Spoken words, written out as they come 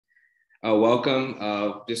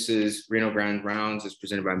Welcome. This is Renal Grand Rounds. It's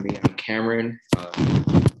presented by me. I'm Cameron.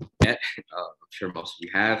 I'm sure most of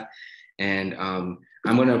you have. And I'm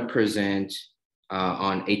going to present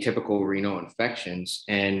on atypical renal infections.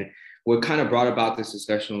 And what kind of brought about this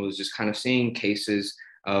discussion was just kind of seeing cases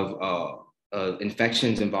of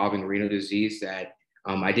infections involving renal disease that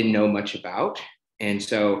I didn't know much about. And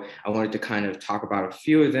so I wanted to kind of talk about a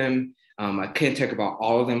few of them. I can't talk about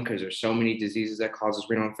all of them because there's so many diseases that causes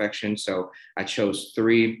renal infection. So I chose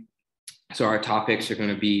three. So our topics are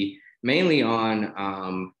going to be mainly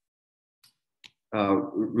on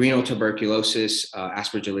renal tuberculosis,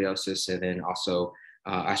 aspergillosis, and then also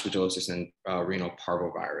aspergillosis and renal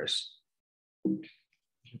parvovirus.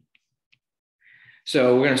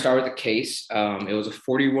 So we're going to start with the case. It was a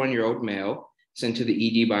 41-year-old male sent to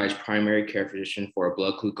the ED by his primary care physician for a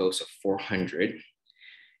blood glucose of 400.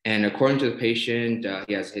 And according to the patient,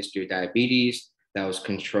 he has a history of diabetes that was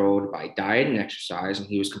controlled by diet and exercise, and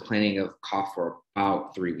he was complaining of cough for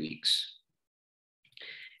about 3 weeks.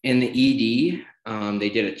 In the ED, they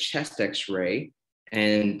did a chest x-ray,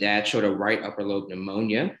 and that showed a right upper lobe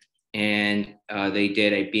pneumonia. And they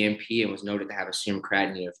did a BMP and was noted to have a serum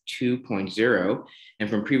creatinine of 2.0. And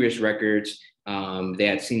from previous records, they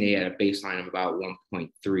had seen he had a baseline of about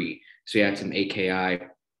 1.3. So he had some AKI,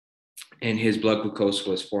 and his blood glucose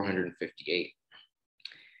was 458.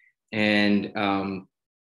 And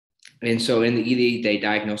so in the ED, they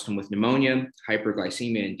diagnosed him with pneumonia,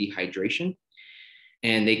 hyperglycemia, and dehydration.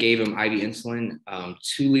 And they gave him IV insulin,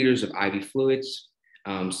 2 liters of IV fluids,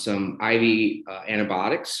 some IV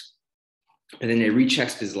antibiotics. And then they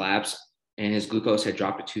rechecked his labs, and his glucose had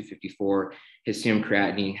dropped to 254. His serum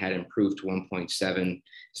creatinine had improved to 1.7,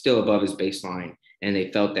 still above his baseline. And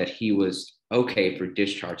they felt that he was okay for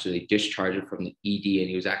discharge. So they discharged him from the ED, and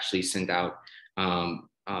he was actually sent out on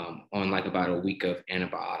like about a week of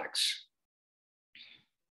antibiotics.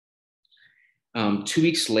 2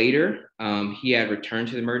 weeks later, he had returned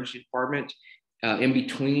to the emergency department. In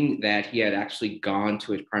between that, he had actually gone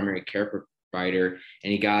to his primary care provider,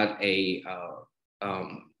 and he got a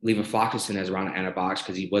levofloxacin as a round of antibiotics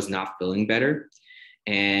because he was not feeling better.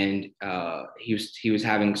 And he was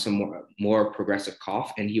having some more progressive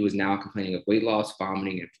cough, and he was now complaining of weight loss,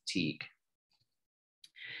 vomiting, and fatigue.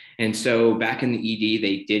 And so back in the ED,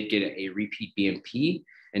 they did get a repeat BMP,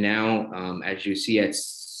 and now, as you see,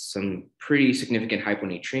 it's some pretty significant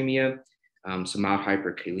hyponatremia, some mild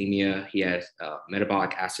hyperkalemia. He has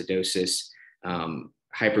metabolic acidosis,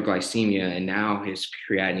 hyperglycemia, and now his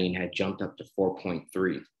creatinine had jumped up to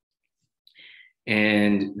 4.3.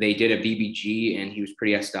 And they did a VBG, and he was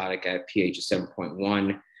pretty acidotic at pH of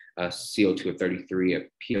 7.1, CO2 of 33, a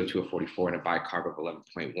PO2 of 44, and a bicarb of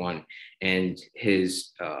 11.1. And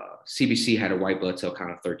his CBC had a white blood cell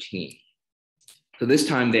count of 13. So this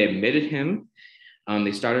time they admitted him.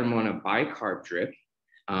 They started him on a bicarb drip.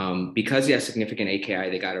 Because he has significant AKI,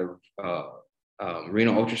 they got a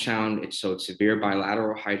renal ultrasound. It showed severe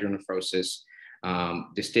bilateral hydronephrosis,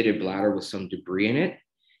 distended bladder with some debris in it.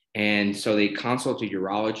 And so they consulted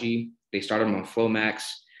urology. They started him on Flomax,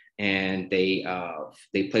 and they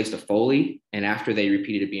placed a Foley. And after they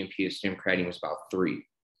repeated a BMP, his serum creatinine was about 3.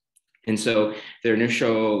 And so their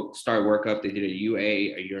initial start workup, they did a UA,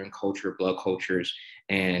 a urine culture, blood cultures,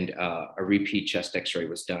 and a repeat chest x-ray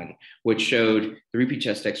was done, which showed, the repeat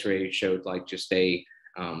chest x-ray showed like just a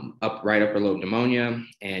right upper lobe pneumonia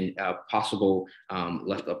and possible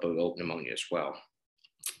left upper lobe pneumonia as well.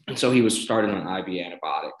 And so he was started on IV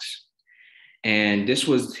antibiotics. And this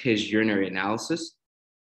was his urinary analysis.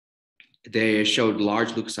 They showed large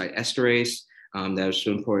leukocyte esterase. That was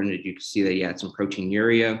so important that you could see that he had some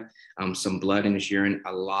proteinuria, some blood in his urine,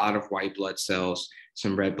 a lot of white blood cells,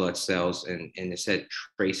 some red blood cells, and it said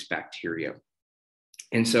trace bacteria.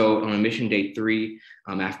 And so on admission day 3,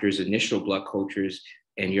 after his initial blood cultures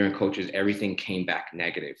and urine cultures, everything came back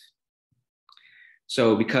negative.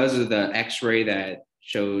 So because of the x-ray that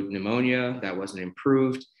showed pneumonia that wasn't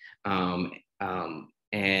improved, and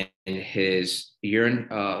his urine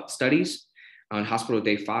studies, on hospital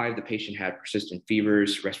day 5, the patient had persistent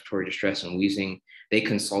fevers, respiratory distress, and wheezing. They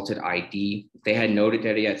consulted ID. They had noted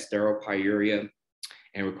that he had sterile pyuria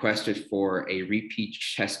and requested for a repeat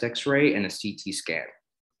chest x-ray and a CT scan.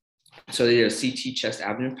 So they did a CT chest,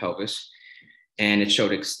 abdomen, pelvis, and it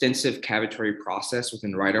showed extensive cavitary process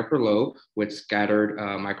within the right upper lobe with scattered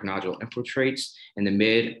micronodule infiltrates in the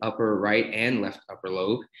mid, upper right, and left upper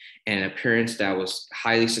lobe, and an appearance that was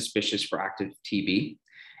highly suspicious for active TB.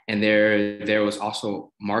 And there was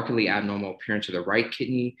also markedly abnormal appearance of the right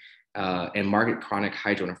kidney and marked chronic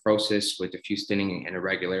hydronephrosis with diffuse thinning and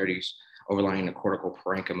irregularities overlying the cortical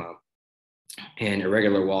parenchyma. and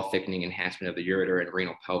irregular wall thickening, enhancement of the ureter and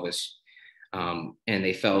renal pelvis. And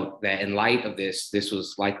they felt that in light of this, this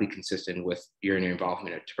was likely consistent with urinary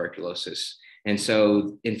involvement of tuberculosis. And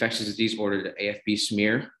so infectious disease ordered an AFB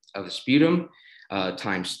smear of the sputum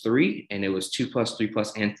 ×3, and it was 2+,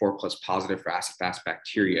 3+, and 4+ positive for acid-fast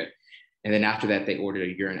bacteria. And then after that, they ordered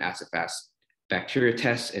a urine acid-fast bacteria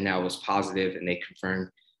test, and now it was positive, and they confirmed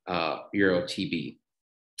uro-TB.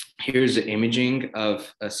 Here's the imaging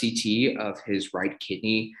of a CT of his right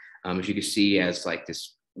kidney. As you can see, as like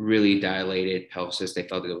this really dilated pelvis. They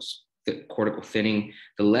felt it was cortical thinning.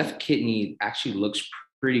 The left kidney actually looks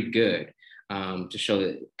pretty good, to show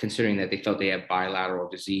that, considering that they felt they had bilateral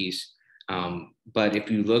disease. But if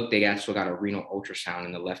you look, they also got a renal ultrasound,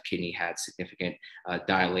 and the left kidney had significant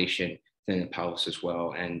dilation within the pelvis as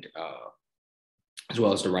well, and as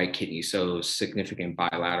well as the right kidney. So significant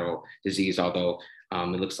bilateral disease, although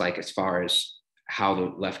it looks like, as far as how the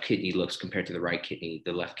left kidney looks compared to the right kidney,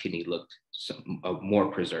 the left kidney looked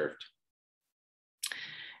more preserved.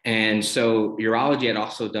 And so urology had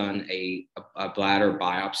also done a bladder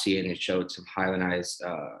biopsy, and it showed some hyalinized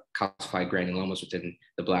calcified granulomas within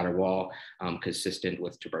the bladder wall, consistent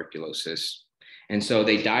with tuberculosis. And so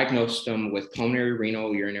they diagnosed him with pulmonary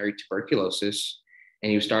renal urinary tuberculosis, and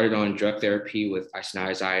he was started on drug therapy with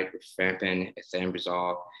isoniazid, rifampin,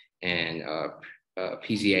 ethambutol, and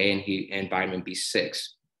PZA, and vitamin B6.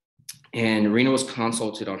 And Renal was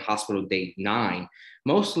consulted on hospital day 9,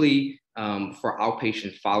 mostly for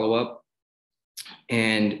outpatient follow-up.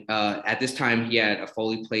 And at this time, he had a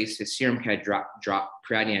Foley placed. His serum had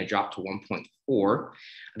creatinine had dropped to 1.4.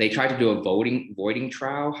 They tried to do a voiding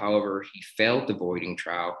trial. However, he failed the voiding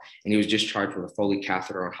trial, and he was discharged with a Foley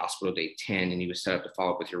catheter on hospital day 10. And he was set up to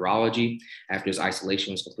follow up with urology after his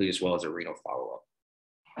isolation was complete, as well as a renal follow-up.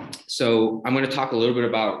 So I'm going to talk a little bit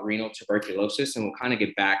about renal tuberculosis, and we'll kind of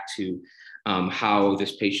get back to how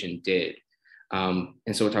this patient did. And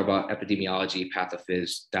so we'll talk about epidemiology,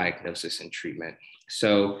 pathophys, diagnosis, and treatment.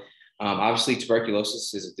 So obviously,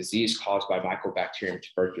 tuberculosis is a disease caused by Mycobacterium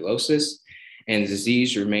tuberculosis, and the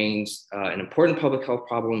disease remains an important public health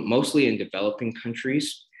problem, mostly in developing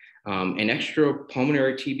countries. And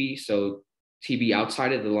extrapulmonary TB, so TB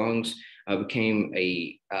outside of the lungs, became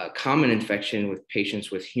a common infection with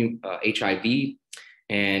patients with HIV,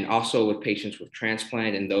 and also with patients with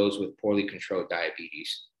transplant and those with poorly controlled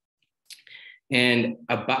diabetes. And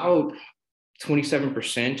about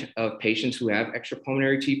 27% of patients who have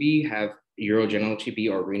extrapulmonary TB have urogenital TB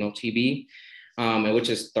or renal TB, which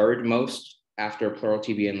is third most after pleural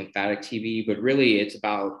TB and lymphatic TB, but really it's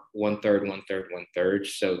about 1/3, 1/3, 1/3.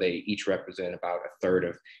 So they each represent about 1/3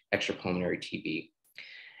 of extrapulmonary TB.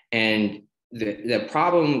 And the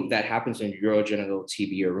problem that happens in urogenital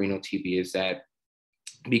TB or renal TB is that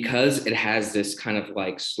because it has this kind of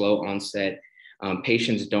like slow onset,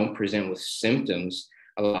 patients don't present with symptoms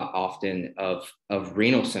a lot often of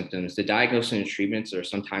renal symptoms. The diagnosis and treatments are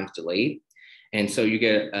sometimes delayed. And so you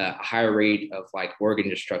get a higher rate of like organ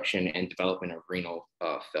destruction and development of renal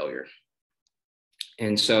failure.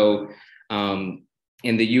 And so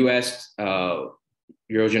in the US,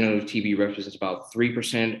 urogenital TB represents about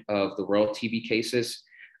 3% of the world TB cases.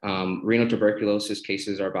 Renal tuberculosis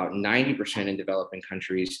cases are about 90% in developing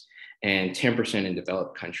countries and 10% in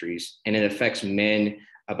developed countries. And it affects men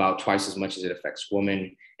about twice as much as it affects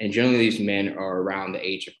women. And generally these men are around the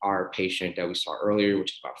age of our patient that we saw earlier,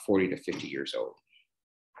 which is about 40 to 50 years old.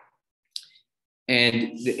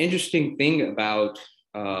 And the interesting thing about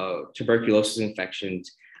tuberculosis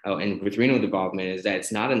infections and with renal development is that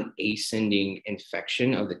it's not an ascending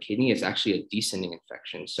infection of the kidney, it's actually a descending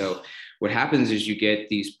infection. So what happens is you get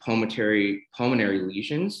these pulmonary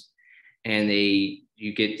lesions, and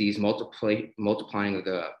you get these multiplying of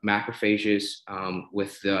the macrophages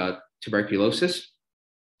with the tuberculosis.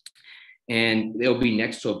 And they'll be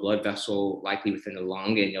next to a blood vessel, likely within the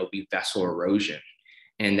lung, and there'll be vessel erosion.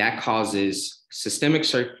 And that causes systemic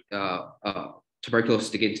tuberculosis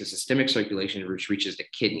to get into systemic circulation, which reaches the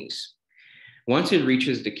kidneys. Once it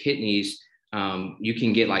reaches the kidneys, you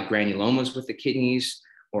can get like granulomas with the kidneys,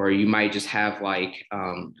 or you might just have like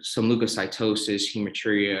some leukocytosis,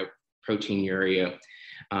 hematuria, proteinuria,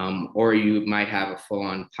 or you might have a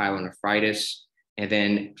full-on pyelonephritis. And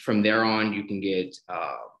then from there on, you can get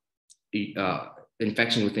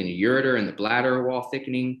infection within the ureter and the bladder wall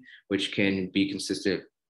thickening, which can be consistent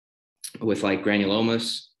with like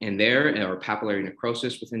granulomas in there, or papillary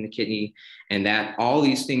necrosis within the kidney. And that all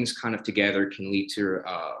these things kind of together can lead to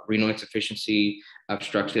renal insufficiency,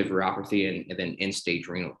 obstructive uropathy, and then end-stage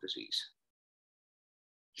renal disease.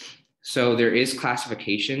 So there is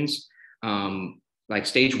classifications like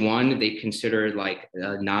stage 1, they consider like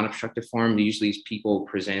a non-obstructive form. Usually these people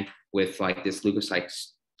present with like this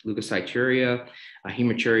leukocyturia,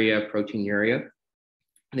 hematuria, proteinuria.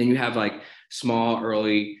 And then you have like small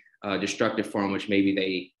early destructive form, which maybe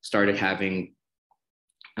they started having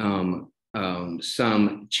some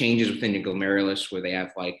changes within the glomerulus where they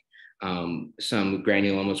have like some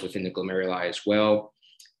granulomas within the glomeruli as well.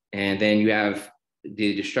 And then you have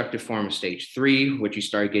the destructive form of stage 3, which you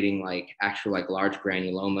start getting like actual like large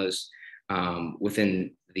granulomas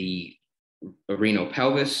within the renal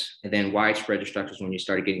pelvis, and then widespread destructive when you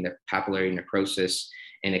start getting the papillary necrosis,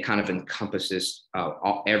 and it kind of encompasses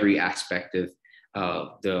every aspect of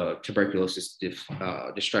the tuberculosis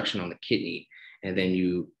destruction on the kidney. And then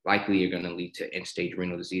you likely are going to lead to end-stage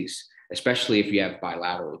renal disease, especially if you have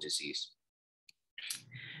bilateral disease.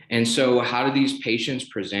 And so how do these patients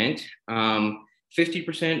present?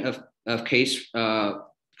 50% of case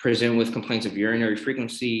present with complaints of urinary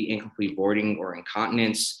frequency, incomplete voiding, or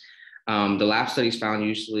incontinence. The lab studies found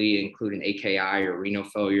usually include an AKI or renal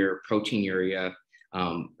failure, proteinuria,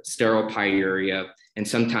 sterile pyuria, and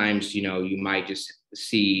sometimes, you might just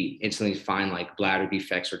instantly find like bladder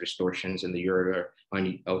defects or distortions in the ureter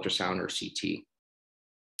on ultrasound or CT.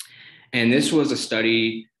 And this was a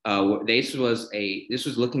study. This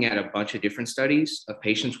was looking at a bunch of different studies of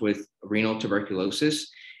patients with renal tuberculosis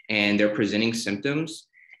and their presenting symptoms.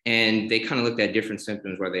 And they kind of looked at different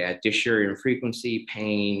symptoms where they had dysuria frequency,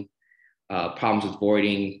 pain, problems with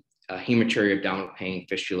voiding, hematuria, abdominal pain,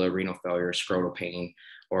 fistula, renal failure, scrotal pain,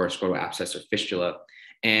 or scrotal abscess or fistula.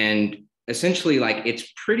 And essentially, like,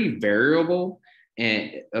 it's pretty variable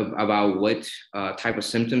and about what type of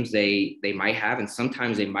symptoms they might have, and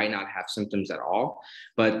sometimes they might not have symptoms at all.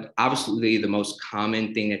 But obviously, the most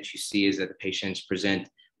common thing that you see is that the patients present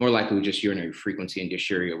more likely with just urinary frequency and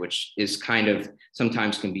dysuria, which is kind of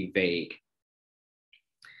sometimes can be vague.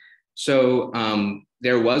 So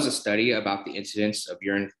there was a study about the incidence of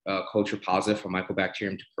urine culture positive for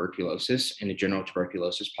Mycobacterium tuberculosis in the general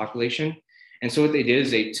tuberculosis population. And so what they did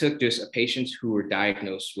is they took just patients who were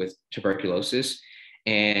diagnosed with tuberculosis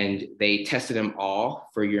and they tested them all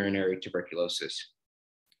for urinary tuberculosis.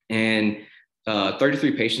 And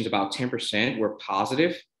 33 patients, about 10%, were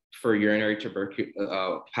positive for urinary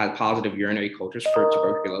had positive urinary cultures for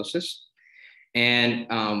tuberculosis. And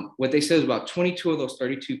what they said is about 22 of those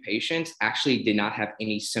 32 patients actually did not have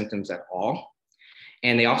any symptoms at all.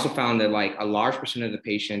 And they also found that like a large percent of the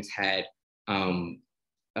patients had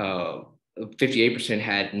 58%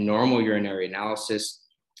 had normal urinary analysis.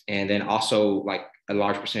 And then also like a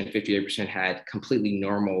large percent, 58% had completely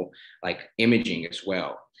normal like imaging as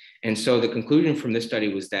well. And so the conclusion from this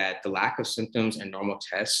study was that the lack of symptoms and normal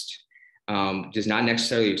tests does not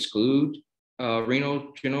necessarily exclude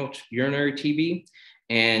renal urinary TB.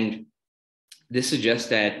 And this suggests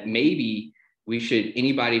that maybe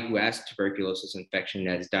anybody who has tuberculosis infection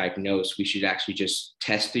that is diagnosed, we should actually just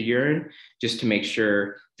test the urine just to make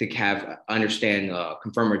sure to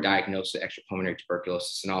confirm or diagnose the extrapulmonary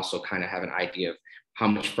tuberculosis, and also kind of have an idea of how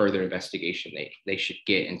much further investigation they should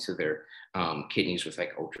get into their kidneys with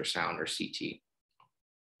like ultrasound or CT.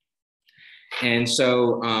 And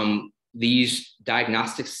so these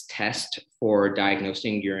diagnostics test for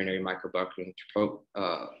diagnosing urinary mycobacterium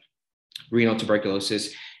renal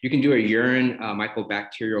tuberculosis. You can do a urine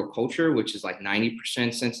mycobacterial culture, which is like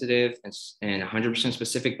 90% sensitive and 100%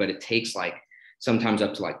 specific, but it takes like sometimes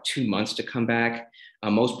up to like 2 months to come back.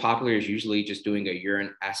 Most popular is usually just doing a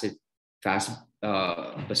urine acid fast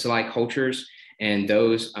bacilli cultures, and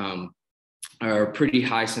those are pretty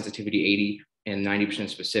high sensitivity, 80 and 90%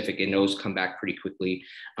 specific, and those come back pretty quickly.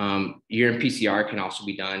 Urine PCR can also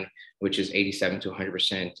be done, which is 87 to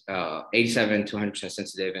 100%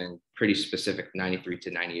 sensitive and pretty specific, 93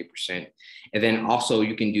 to 98%. And then also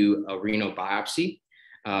you can do a renal biopsy.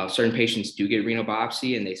 Certain patients do get renal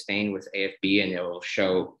biopsy and they stain with AFB, and it will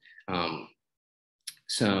show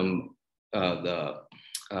some the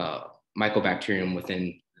mycobacterium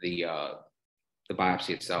within the biopsy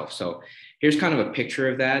itself. So here's kind of a picture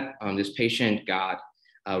of that. This patient got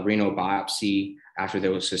a renal biopsy after they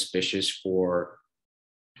was suspicious for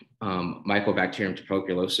Mycobacterium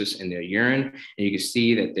tuberculosis in their urine. And you can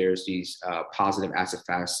see that there's these positive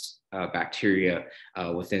acid-fast bacteria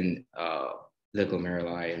within the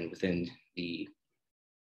glomeruli and within the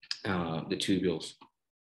tubules.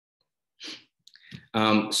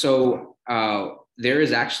 There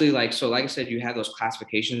is actually like I said, you have those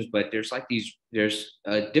classifications, but there's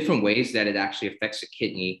different ways that it actually affects the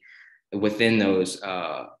kidney within those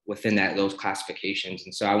classifications.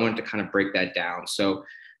 And so I wanted to kind of break that down. So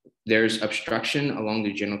there's obstruction along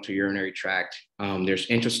the genitourinary tract. There's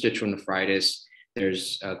interstitial nephritis.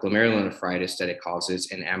 there's glomerulonephritis that it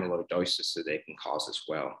causes, and amyloidosis that it can cause as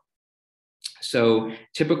well. So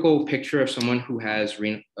typical picture of someone who has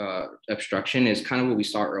renal obstruction is kind of what we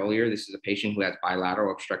saw earlier. This is a patient who has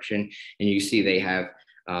bilateral obstruction, and you see they have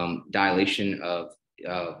dilation of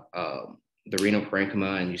the renal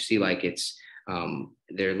parenchyma, and you see like it's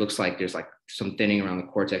there looks like there's like some thinning around the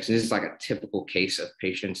cortex. And this is like a typical case of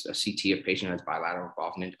patients, a CT of patient who has bilateral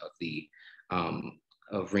involvement of the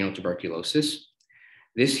of renal tuberculosis.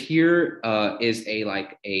 This here is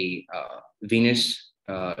a venous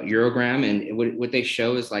urogram, and what they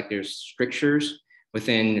show is like there's strictures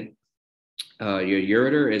within your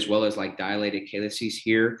ureter, as well as like dilated calyces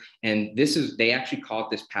here. And this is, they actually call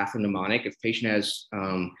it this pathognomonic. If patient has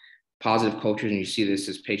positive cultures, and you see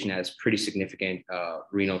this patient has pretty significant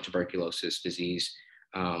renal tuberculosis disease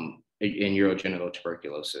in urogenital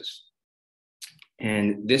tuberculosis.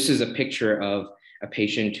 And this is a picture of a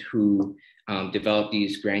patient who developed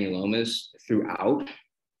these granulomas throughout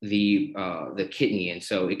the kidney. And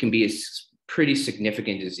so it can be a pretty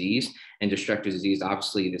significant disease and destructive disease.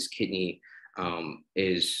 Obviously, this kidney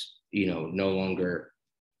is, no longer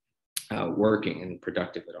working and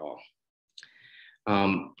productive at all.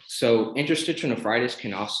 So interstitial nephritis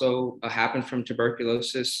can also happen from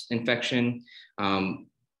tuberculosis infection.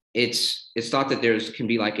 It's thought that can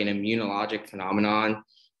be like an immunologic phenomenon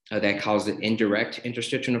that causes indirect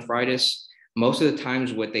interstitial nephritis. Most of the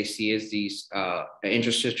times what they see is these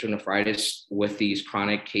interstitial nephritis with these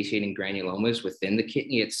chronic caseating granulomas within the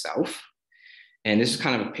kidney itself. And this is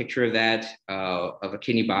kind of a picture of that, of a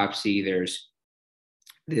kidney biopsy. There's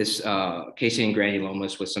this caseating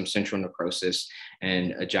granulomas with some central necrosis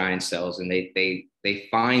and giant cells. And they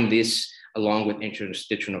find this along with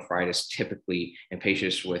interstitial nephritis typically in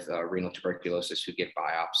patients with renal tuberculosis who get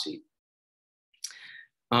biopsied.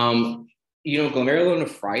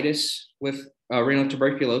 Glomerulonephritis with renal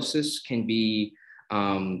tuberculosis can be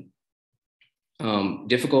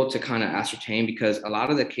difficult to kind of ascertain, because a lot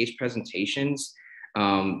of the case presentations,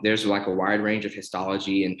 there's like a wide range of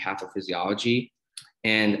histology and pathophysiology.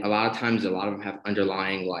 And a lot of times, a lot of them have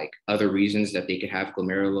underlying like other reasons that they could have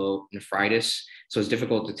glomerulonephritis. So it's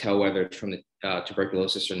difficult to tell whether it's from the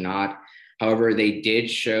tuberculosis or not. However, they did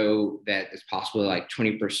show that it's possible like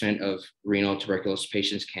 20% of renal tuberculosis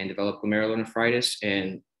patients can develop glomerulonephritis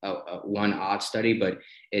in one odd study, but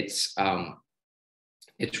it's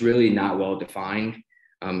really not well defined.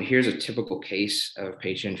 Here's a typical case of a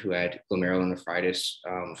patient who had glomerulonephritis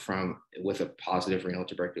with a positive renal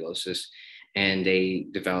tuberculosis, and they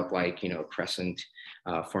developed crescent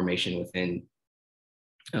formation within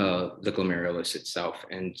the glomerulus itself.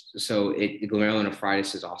 And so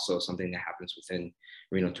glomerulonephritis is also something that happens within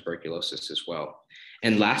renal tuberculosis as well.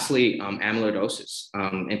 And lastly, amyloidosis.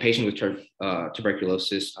 In patients with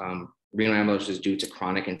tuberculosis, renal amyloidosis is due to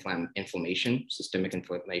chronic inflammation, systemic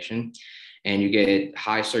inflammation, and you get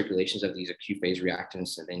high circulations of these acute phase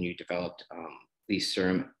reactants, and then you develop these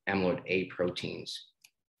serum amyloid A proteins.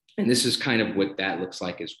 And this is kind of what that looks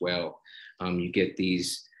like as well. You get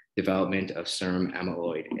these development of serum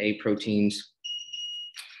amyloid A proteins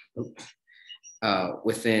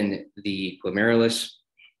within the glomerulus.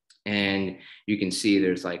 And you can see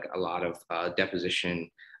there's like a lot of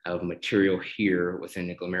deposition of material here within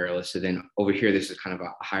the glomerulus. So then over here, this is kind of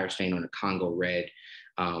a higher stain on a Congo red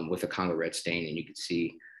with a Congo red stain. And you can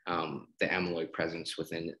see the amyloid presence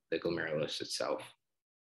within the glomerulus itself.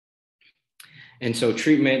 And so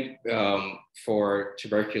treatment for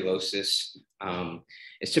tuberculosis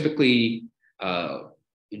is typically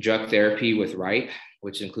drug therapy with RIPE,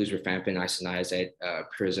 which includes rifampin, isoniazid,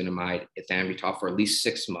 pyrazinamide, ethambutol for at least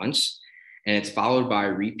 6 months. And it's followed by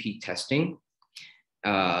repeat testing.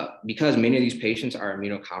 Because many of these patients are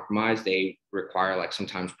immunocompromised, they require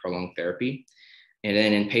sometimes prolonged therapy. And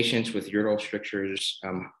then in patients with ureteral strictures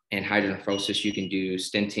and hydronephrosis, you can do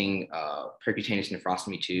stenting, percutaneous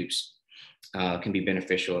nephrostomy tubes. Can be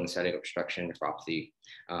beneficial in setting obstruction nephropathy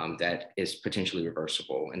that is potentially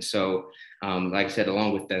reversible. And so, like I said,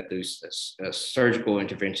 along with that, there's surgical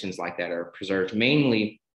interventions like that are preserved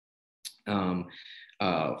mainly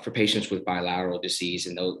for patients with bilateral disease.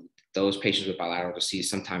 And those patients with bilateral disease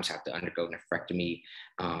sometimes have to undergo nephrectomy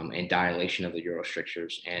and dilation of the ureteral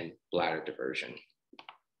strictures and bladder diversion.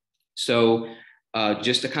 So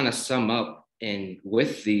just to kind of sum up, and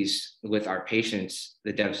with our patients,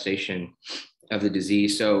 the devastation of the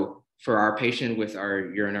disease. So for our patient with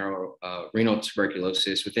our renal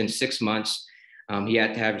tuberculosis, within 6 months, he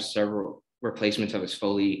had to have several replacements of his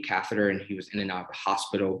Foley catheter, and he was in and out of the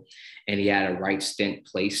hospital, and he had a right stent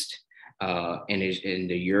placed in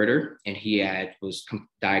the ureter, and he was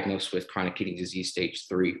diagnosed with chronic kidney disease stage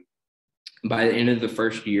 3. By the end of the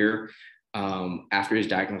first year, after his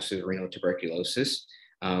diagnosis of renal tuberculosis,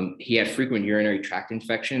 he had frequent urinary tract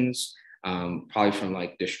infections, probably from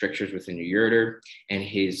like the strictures within the ureter, and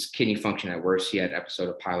his kidney function at worst. He had an episode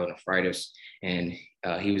of pyelonephritis, and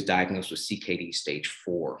he was diagnosed with CKD stage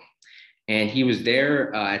 4. And he was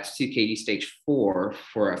there at CKD stage 4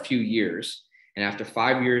 for a few years. And after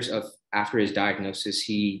 5 years after his diagnosis,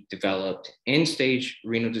 he developed end-stage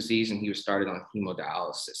renal disease, and he was started on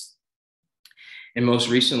hemodialysis. And most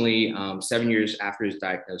recently, 7 years after his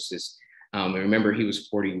diagnosis, and remember, he was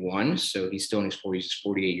 41, so he's still in his 40s, he's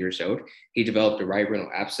 48 years old. He developed a right renal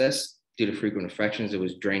abscess due to frequent infections. It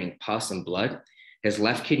was draining pus and blood. His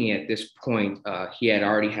left kidney at this point, he had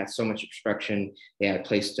already had so much obstruction. They had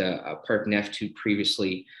placed a PERC neph tube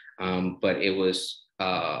previously, but it was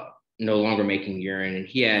no longer making urine. And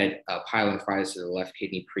he had pyelonephritis of the left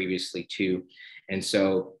kidney previously too. And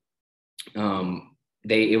so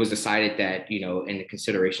it was decided that, in the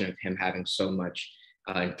consideration of him having so much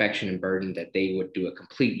infection and burden, that they would do a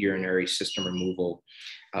complete urinary system removal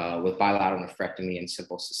with bilateral nephrectomy and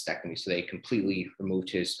simple cystectomy. So they completely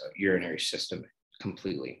removed his urinary system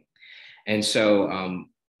completely. And so, and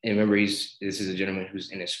remember, this is a gentleman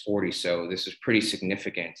who's in his 40s, so this is pretty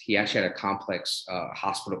significant. He actually had a complex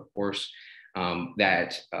hospital course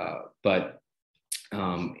but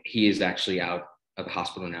he is actually out of the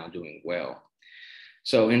hospital now doing well.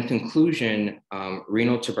 So in conclusion,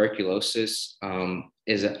 renal tuberculosis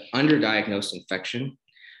is an underdiagnosed infection.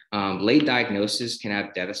 Late diagnosis can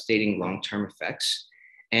have devastating long-term effects.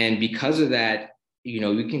 And because of that,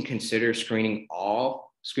 we can consider screening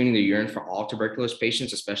the urine for all tuberculous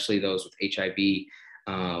patients, especially those with HIV,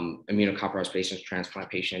 immunocompromised patients, transplant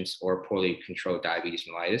patients, or poorly controlled diabetes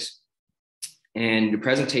mellitus. And the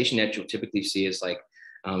presentation that you'll typically see is like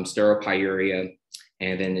sterile pyuria,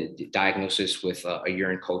 and then the diagnosis with a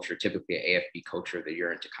urine culture, typically an AFB culture of the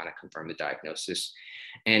urine to kind of confirm the diagnosis.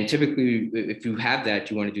 And typically, if you have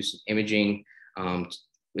that, you want to do some imaging.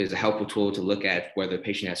 Is a helpful tool to look at whether the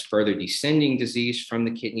patient has further descending disease from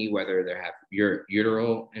the kidney, whether they have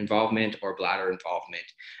uteral involvement or bladder involvement.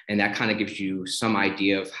 And that kind of gives you some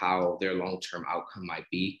idea of how their long-term outcome might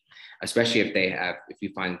be, especially if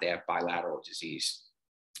you find that they have bilateral disease.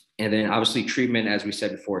 And then obviously treatment, as we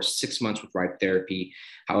said before, 6 months with RIPE therapy.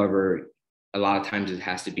 However, a lot of times it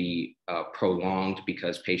has to be prolonged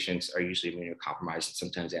because patients are usually immunocompromised and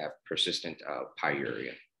sometimes they have persistent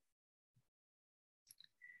pyuria.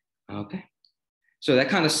 Okay, so that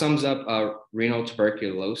kind of sums up renal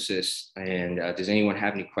tuberculosis. And does anyone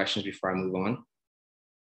have any questions before I move on?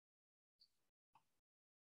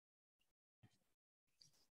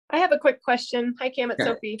 I have a quick question. Hi, Cam, it's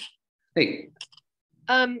Sophie. Hey.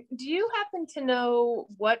 Do you happen to know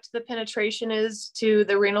what the penetration is to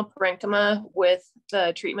the renal parenchyma with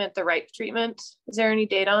the treatment, the RIPE treatment? Is there any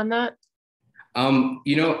data on that? I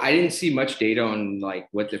didn't see much data on like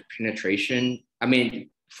what the penetration. I mean,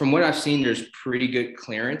 from what I've seen, there's pretty good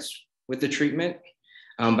clearance with the treatment,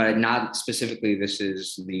 but not specifically. This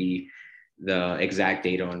is the exact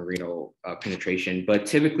data on renal penetration. But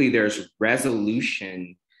typically, there's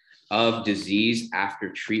resolution of disease after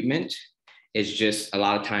treatment. It's just a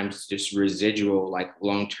lot of times just residual, like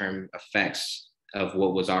long-term effects of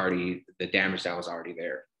what was already the damage that was already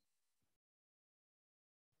there.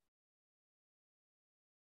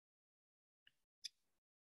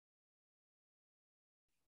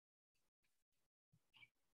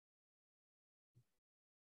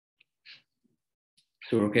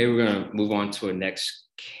 So, okay, we're going to move on to a next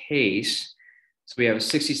case. So we have a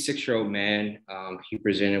 66-year-old man. He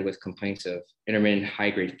presented with complaints of intermittent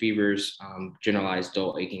high-grade fevers, generalized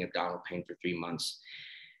dull aching abdominal pain for 3 months.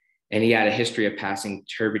 And he had a history of passing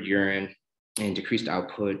turbid urine and decreased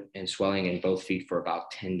output and swelling in both feet for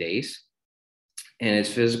about 10 days. And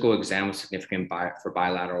his physical exam was significant for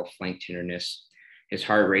bilateral flank tenderness. His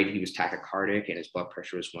heart rate, he was tachycardic, and his blood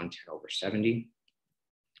pressure was 110/70.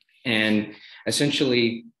 And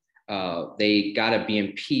essentially, they got a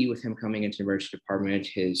BMP with him coming into the emergency department.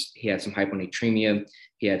 He had some hyponatremia.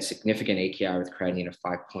 He had significant AKI with creatinine of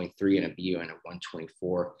 5.3 and a BUN of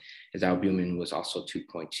 124. His albumin was also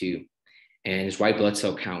 2.2. And his white blood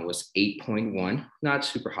cell count was 8.1, not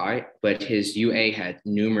super high, but his UA had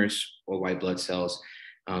numerous white blood cells.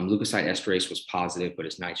 Leukocyte esterase was positive, but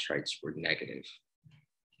his nitrites were negative.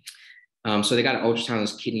 So they got an ultrasound on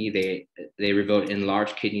his kidney. They revealed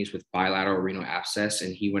enlarged kidneys with bilateral renal abscess,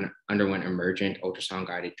 and he underwent emergent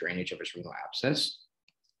ultrasound-guided drainage of his renal abscess.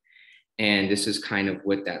 And this is kind of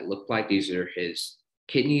what that looked like. These are his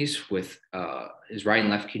kidneys with his right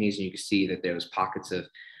and left kidneys, and you can see that there was pockets of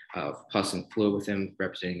pus and fluid with him,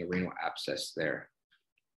 representing a renal abscess there.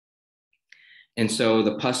 And so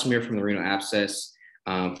the pus smear from the renal abscess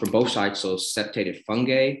from both sides, so septated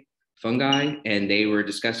fungi, and they were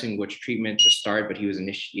discussing which treatment to start, but he was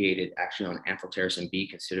initiated actually on amphotericin B,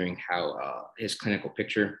 considering how his clinical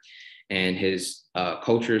picture and his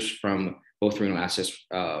cultures from both renal abscess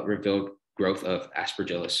revealed growth of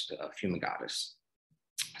Aspergillus fumigatus.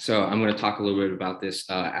 So I'm going to talk a little bit about this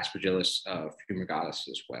Aspergillus fumigatus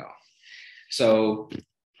as well. So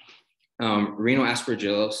renal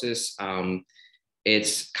aspergillosis,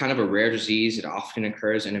 it's kind of a rare disease. It often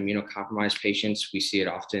occurs in immunocompromised patients. We see it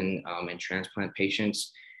often in transplant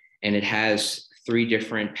patients, and it has 3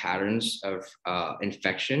 different patterns of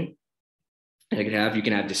infection. You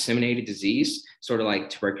can have disseminated disease, sort of like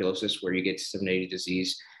tuberculosis, where you get disseminated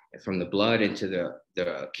disease from the blood into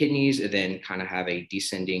the kidneys, and then kind of have a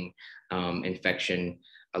descending infection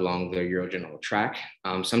along the urogenital tract.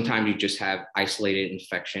 Sometimes you just have isolated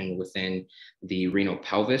infection within the renal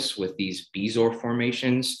pelvis with these Bezoar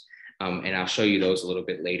formations, and I'll show you those a little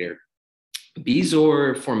bit later.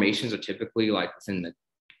 Bezoar formations are typically like within the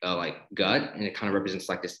gut, and it kind of represents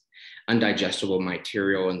like this undigestible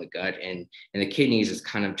material in the gut, and the kidneys is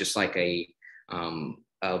kind of just like a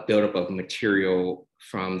buildup of material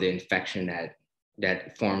from the infection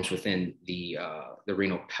that forms within the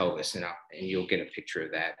renal pelvis, and you'll get a picture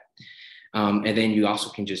of that. And then you also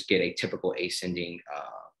can just get a typical ascending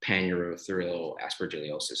panurothelial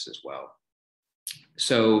aspergillosis as well.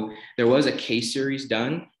 So there was a case series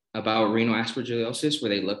done about renal aspergillosis where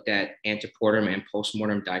they looked at antepartum and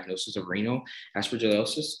postmortem diagnosis of renal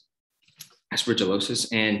aspergillosis,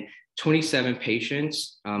 and 27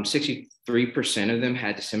 patients, 63% of them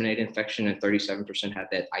had disseminated infection and 37% had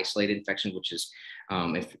that isolated infection, which is,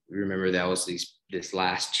 if you remember, that was this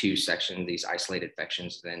last 2 sections, these isolated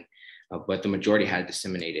infections then, but the majority had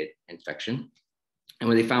disseminated infection. And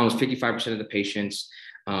what they found was 55% of the patients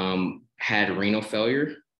had renal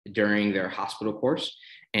failure during their hospital course,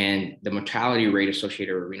 and the mortality rate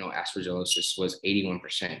associated with renal aspergillosis was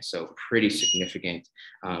 81%, so pretty significant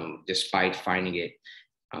despite finding it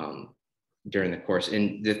during the course.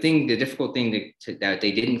 And the difficult thing that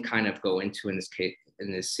they didn't kind of go into in this case,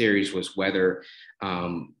 in this series, was whether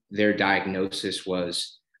their diagnosis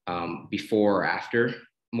was before or after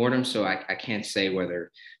mortem. So I can't say whether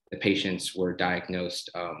the patients were diagnosed,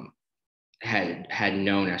 had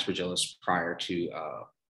known aspergillus prior to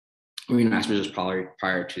renal aspergillus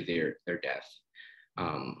prior to their death.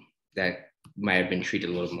 That might have been treated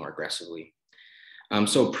a little more aggressively.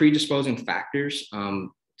 So predisposing factors,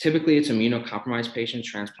 typically it's immunocompromised patients,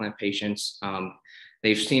 transplant patients.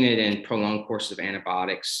 They've seen it in prolonged courses of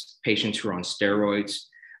antibiotics, patients who are on steroids,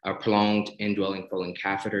 prolonged indwelling Foley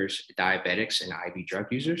catheters, diabetics, and IV drug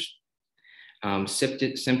users.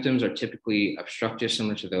 Symptoms are typically obstructive,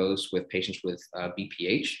 similar to those with patients with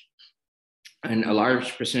BPH. And a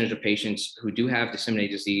large percentage of patients who do have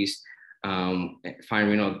disseminated disease find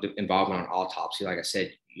renal involvement on autopsy. Like I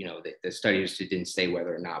said, the studies didn't say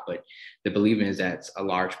whether or not, but the belief is that a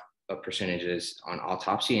large percentage is on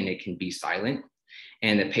autopsy, and it can be silent.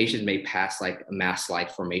 And the patients may pass like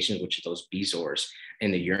mass-like formations, which are those Bezoars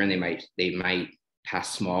in the urine. They might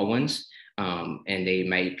pass small ones, and they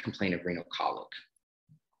might complain of renal colic.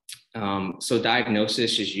 So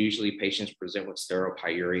diagnosis is usually patients present with sterile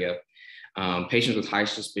pyuria. Patients with high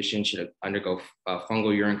suspicion should undergo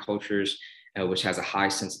fungal urine cultures, which has a high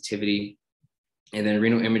sensitivity. And then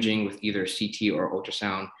renal imaging with either CT or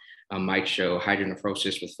ultrasound might show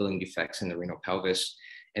hydronephrosis with filling defects in the renal pelvis.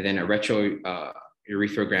 And then a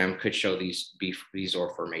retrourethrogram could show these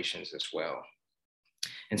Bezoar formations as well.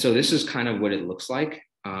 And so this is kind of what it looks like.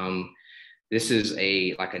 This is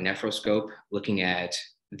like a nephroscope looking at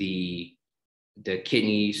the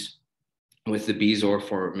kidneys with the Bezoar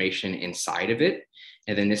formation inside of it.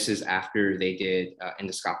 And then this is after they did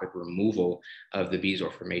endoscopic removal of the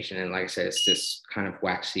Bezoar formation. And like I said, it's this kind of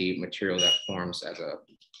waxy material that forms as a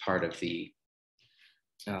part of the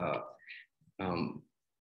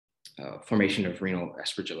formation of renal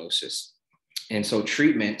aspergillosis. And so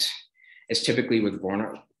treatment is typically with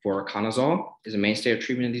voriconazole is a mainstay of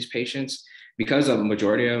treatment in these patients. Because a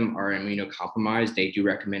majority of them are immunocompromised, they do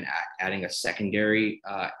recommend adding a secondary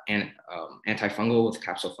antifungal with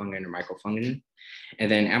capsulfungin or microfungin.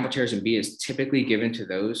 And then amphotericin B is typically given to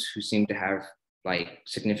those who seem to have like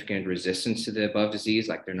significant resistance to the above disease,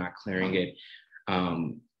 like they're not clearing it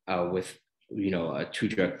with a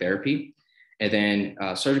 2-drug therapy. And then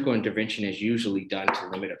surgical intervention is usually done to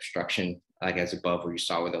limit obstruction, like as above, where you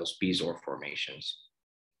saw with those Bezoar formations.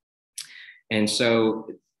 And so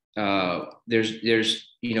there's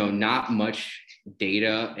not much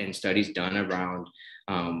data and studies done around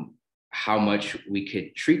how much we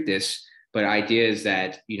could treat this But the idea is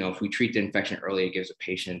that, if we treat the infection early, it gives the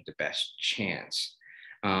patient the best chance.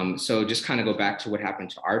 So just kind of go back to what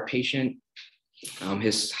happened to our patient.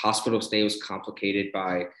 His hospital stay was complicated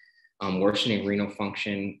by worsening renal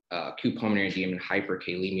function, acute pulmonary edema, and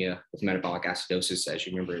hyperkalemia with metabolic acidosis. As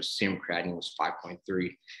you remember, his serum creatinine was 5.3, and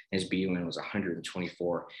his BUN was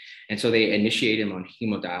 124. And so they initiated him on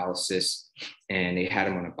hemodialysis, and they had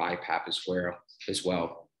him on a BiPAP as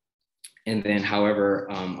well. And then, however,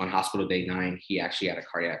 on hospital day 9, he actually had a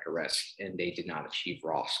cardiac arrest, and they did not achieve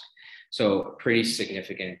ROSC. So pretty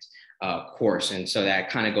significant course. And so that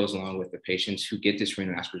kind of goes along with the patients who get this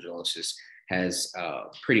renal aspergillosis has a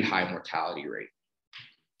pretty high mortality rate.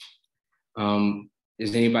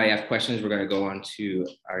 Does anybody have questions? We're going to go on to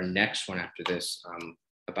our next one after this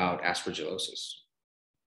about aspergillosis.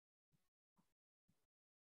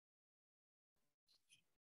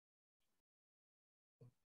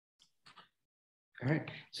 All right,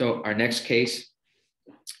 so our next case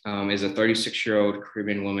is a 36-year-old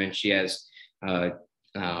Caribbean woman. She has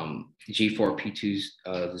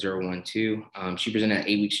G4P2-012. She presented at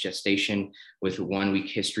 8 weeks gestation with a 1-week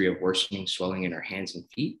history of worsening swelling in her hands and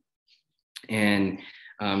feet. And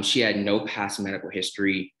she had no past medical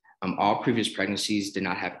history. All previous pregnancies did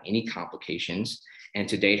not have any complications. And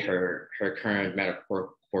to date, her current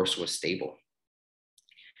medical course was stable.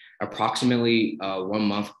 Approximately 1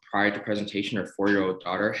 month prior to presentation, her 4-year-old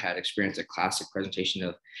daughter had experienced a classic presentation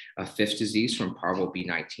of Fifth disease from parvo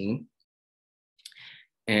B19.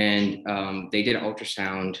 And they did an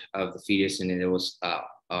ultrasound of the fetus, and it was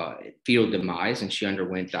fetal demise, and she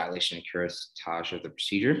underwent dilation and curettage of the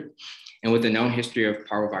procedure. And with a known history of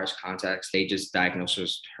parvovirus contacts, they just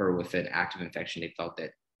diagnosed her with an active infection. They felt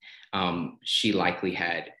that she likely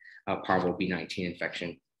had a parvo B19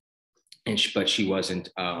 infection. But she wasn't,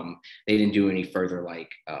 they didn't do any further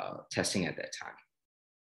testing at that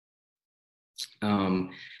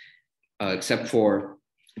time. Except for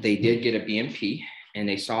they did get a BMP, and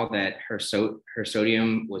they saw that her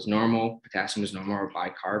sodium was normal, potassium was normal, her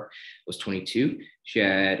bicarb was 22. She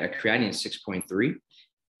had a creatinine of 6.3,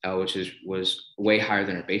 which was way higher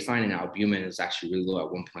than her baseline, and albumin is actually really low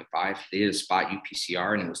at 1.5. They did a spot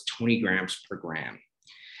UPCR, and it was 20 grams per gram.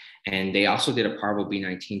 And they also did a parvo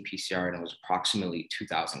B19 PCR, and it was approximately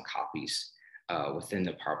 2,000 copies within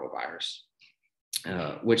the parvovirus,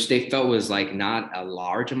 which they felt was not a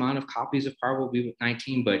large amount of copies of parvo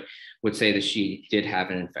B19, but would say that she did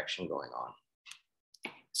have an infection going on.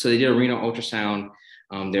 So they did a renal ultrasound.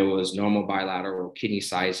 There was normal bilateral kidney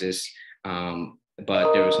sizes,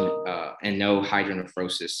 but there was no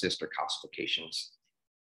hydronephrosis, cyst, or calcifications.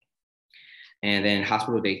 And then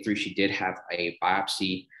hospital day 3, she did have a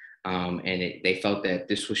biopsy. And they felt that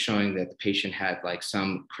this was showing that the patient had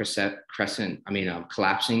some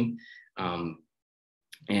collapsing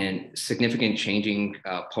and significant changing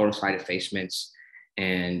podocyte effacements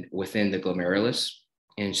and within the glomerulus.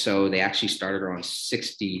 And so they actually started her on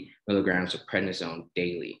 60 milligrams of prednisone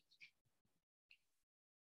daily.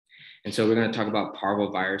 And so we're going to talk about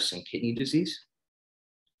parvovirus and kidney disease.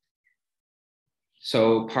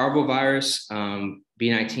 So parvovirus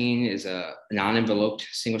B19 is a non-enveloped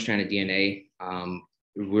single-stranded DNA.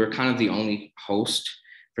 We're kind of the only host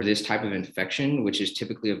for this type of infection, which is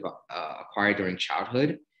typically acquired during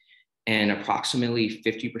childhood. And approximately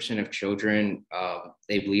 50% of children,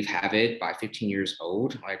 they believe, have it by 15 years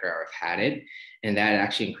old, or have had it. And that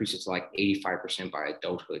actually increases to 85% by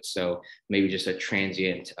adulthood. So maybe just a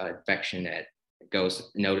transient infection that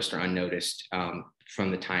goes noticed or unnoticed from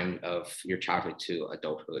the time of your childhood to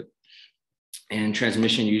adulthood. And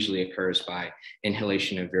transmission usually occurs by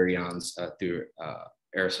inhalation of virions through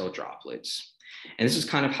aerosol droplets. And this is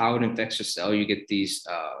kind of how it infects your cell. You get these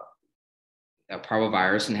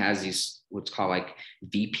parvovirus, and has these what's called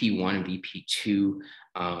VP1 and VP2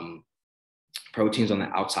 proteins on the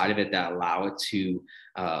outside of it that allow it to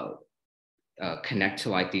connect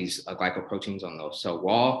to these glycoproteins on the cell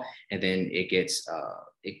wall, and then it gets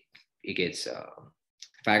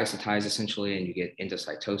phagocytized essentially, and you get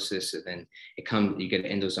endocytosis, and then you get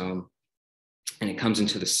an endosome, and it comes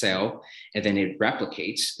into the cell, and then it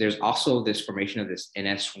replicates. There's also this formation of this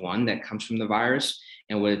NS1 that comes from the virus,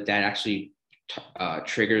 and what that actually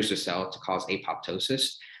triggers the cell to cause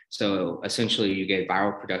apoptosis. So essentially you get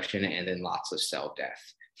viral production and then lots of cell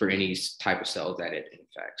death for any type of cell that it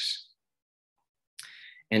infects.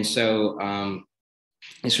 And so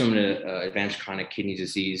it's from the Advanced Chronic Kidney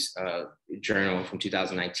Disease journal from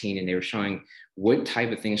 2019, and they were showing what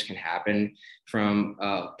type of things can happen from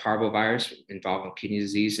parvovirus involving kidney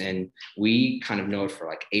disease. And we kind of know it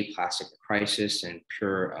for aplastic crisis and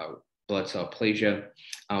pure blood cell aplasia.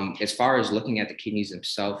 As far as looking at the kidneys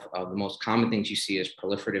themselves, the most common things you see is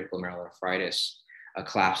proliferative glomerulonephritis,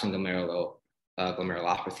 collapsing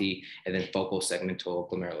glomerulopathy, and then focal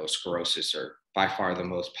segmental glomerulosclerosis are by far the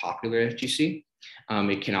most popular that you see.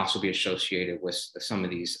 It can also be associated with some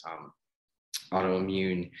of these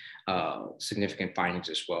autoimmune significant findings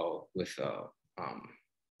as well, with the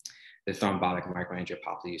thrombotic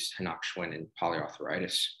microangiopathies, Henoch-Schwann, and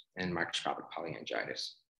polyarthritis, and microscopic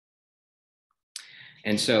polyangiitis.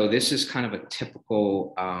 And so this is kind of a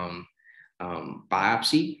typical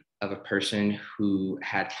biopsy of a person who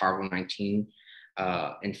had parvo-19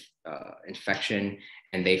 infection,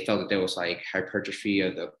 and they felt that there was like hypertrophy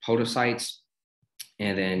of the podocytes.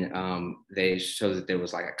 And then they showed that there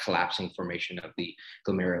was like a collapsing formation of the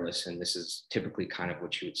glomerulus. And this is typically kind of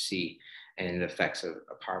what you would see in the effects of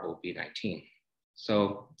parvo B19.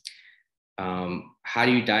 So how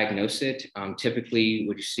do you diagnose it? Typically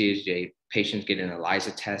what you see is patients get an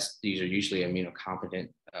ELISA test. These are usually immunocompetent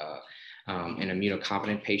and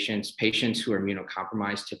immunocompetent patients. Patients who are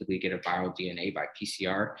immunocompromised typically get a viral DNA by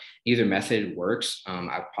PCR. Either method works.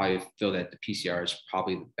 I probably feel that the PCR is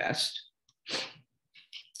probably the best.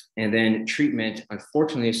 And then treatment,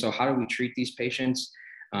 unfortunately, so how do we treat these patients?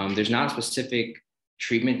 There's not a specific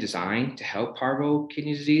treatment designed to help parvo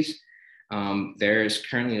kidney disease. There's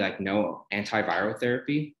currently like no antiviral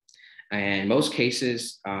therapy. And in most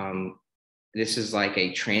cases, this is like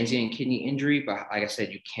a transient kidney injury, but like I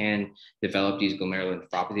said, you can develop these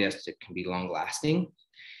glomerulonephropathies that can be long lasting.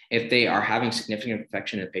 If they are having significant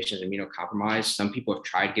infection and the patient is immunocompromised, some people have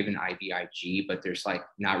tried giving IVIG, but there's like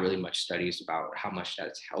not really much studies about how much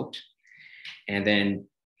that's helped. And then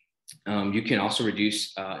you can also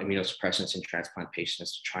reduce immunosuppressants in transplant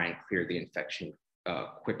patients to try and clear the infection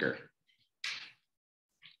quicker.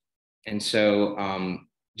 And so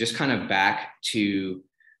just kind of back to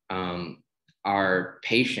our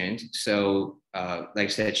patient. So like I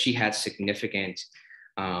said, she had significant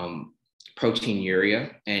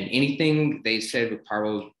proteinuria, and anything they said with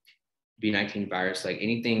parvo B19 virus, like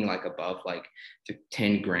anything like above like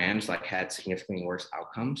 10 grams, like had significantly worse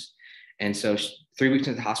outcomes. And so 3 weeks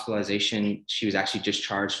into hospitalization, she was actually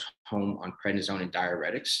discharged home on prednisone and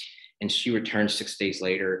diuretics. And she returned 6 days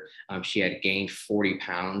later. She had gained 40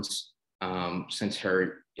 pounds since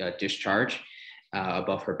her discharge,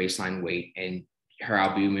 above her baseline weight, and her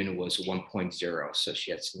albumin was 1.0, so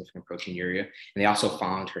she had significant proteinuria. And they also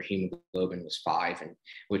found her hemoglobin was 5, and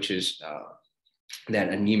which is that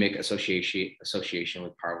anemic association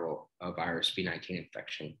with parvovirus B19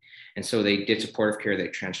 infection. And so they did supportive care. They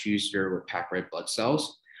transfused her with packed red blood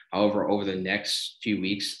cells. However, over the next few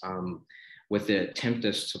weeks, with the attempt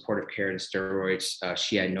of supportive care and steroids,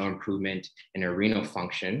 she had no improvement in her renal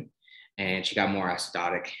function, and she got more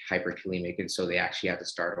acidotic, hyperkalemic, and so they actually had to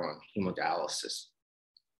start her on hemodialysis.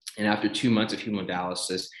 And after 2 months of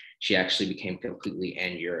hemodialysis, she actually became completely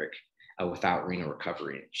anuric without renal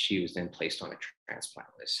recovery. She was then placed on a transplant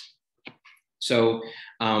list. So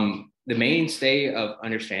the mainstay of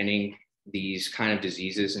understanding these kind of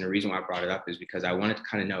diseases, and the reason why I brought it up is because I wanted to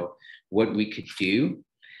kind of know what we could do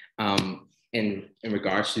in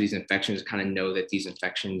regards to these infections, kind of know that these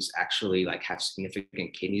infections actually like have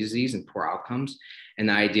significant kidney disease and poor outcomes. And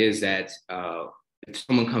the idea is that if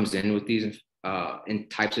someone comes in with these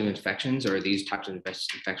types of infections, or these types of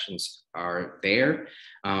infections are there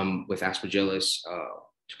with aspergillus,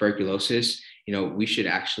 tuberculosis, we should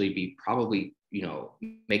actually be probably,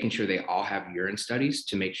 making sure they all have urine studies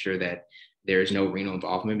to make sure that there's no renal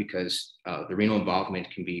involvement, because the renal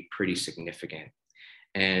involvement can be pretty significant.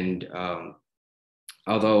 And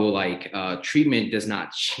although like treatment does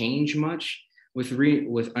not change much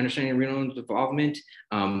with understanding renal involvement,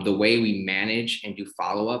 the way we manage and do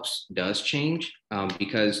follow-ups does change,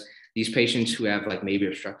 because these patients who have like maybe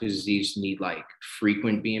obstructive disease need like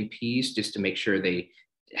frequent BMPs just to make sure they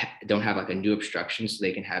don't have like a new obstruction, so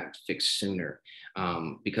they can have it fixed sooner,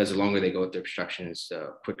 because the longer they go with the obstructions,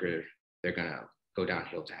 the quicker they're gonna go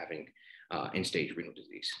downhill to having end-stage renal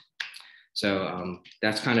disease. So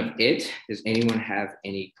that's kind of it. Does anyone have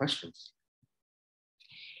any questions?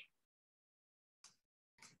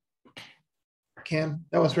 Ken,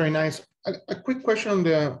 that was very nice. A quick question on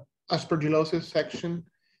the aspergillosis section.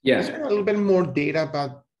 Yeah. Is there a little bit more data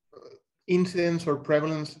about incidence or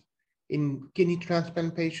prevalence in kidney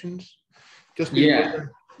transplant patients?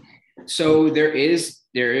 So there is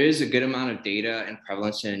a good amount of data and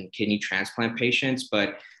prevalence in kidney transplant patients,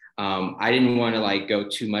 but I didn't want to like go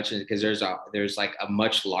too much into, because there's like a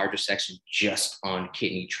much larger section just on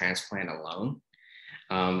kidney transplant alone.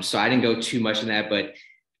 So I didn't go too much in that, but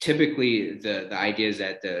typically the idea is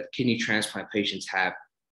that the kidney transplant patients have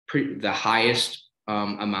the highest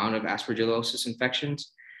amount of aspergillosis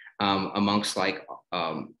infections amongst like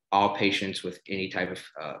all patients with any type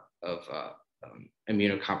of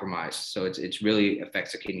immunocompromised. So it's really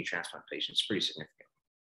affects the kidney transplant patients pretty significant.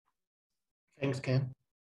 Thanks, Ken.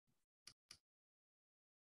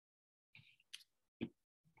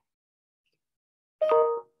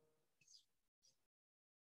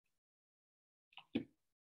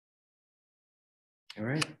 All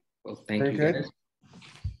right. Well, thank Very you good. guys.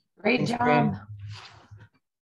 Great Thanks, job. Ken.